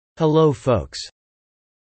Hello folks.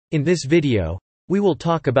 In this video, we will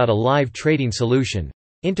talk about a live trading solution,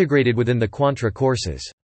 integrated within the Quantra courses.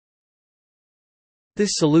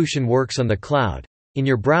 This solution works on the cloud, in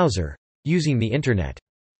your browser, using the internet.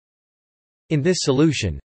 In this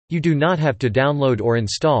solution, you do not have to download or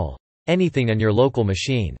install anything on your local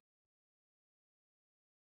machine.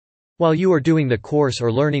 While you are doing the course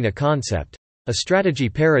or learning a concept, a strategy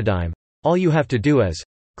paradigm, all you have to do is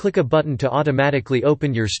click a button to automatically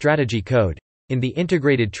open your strategy code in the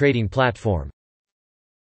integrated trading platform.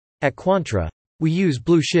 At Quantra, we use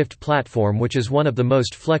Blueshift platform, which is one of the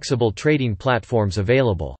most flexible trading platforms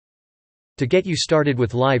available. To get you started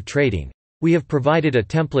with live trading, we have provided a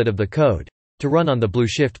template of the code to run on the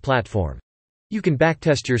Blueshift platform. You can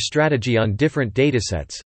backtest your strategy on different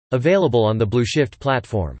datasets available on the Blueshift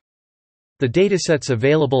platform. The datasets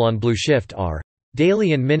available on Blueshift are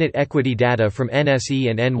daily and minute equity data from NSE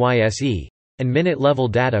and NYSE, and minute-level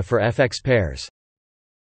data for FX pairs.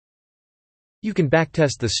 You can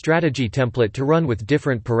backtest the strategy template to run with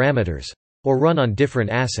different parameters, or run on different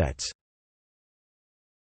assets.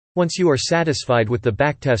 Once you are satisfied with the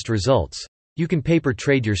backtest results, you can paper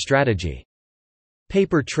trade your strategy.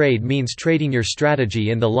 Paper trade means trading your strategy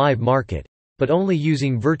in the live market, but only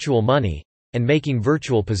using virtual money, and making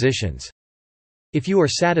virtual positions. If you are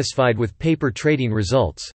satisfied with paper trading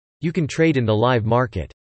results, you can trade in the live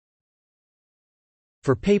market.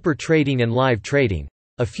 For paper trading and live trading,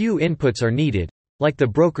 a few inputs are needed, like the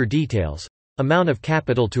broker details, amount of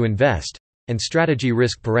capital to invest, and strategy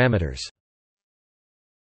risk parameters.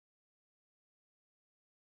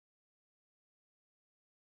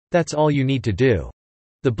 That's all you need to do.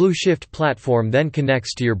 The Blueshift platform then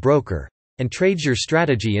connects to your broker, and trades your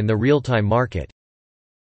strategy in the real-time market.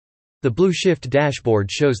 The Blueshift dashboard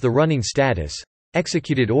shows the running status,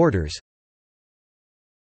 executed orders,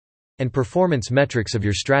 and performance metrics of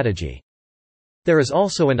your strategy. There is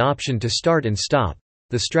also an option to start and stop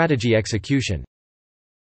the strategy execution.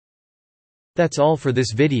 That's all for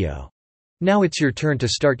this video. Now it's your turn to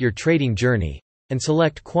start your trading journey, and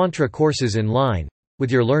select Quantra courses in line with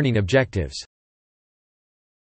your learning objectives.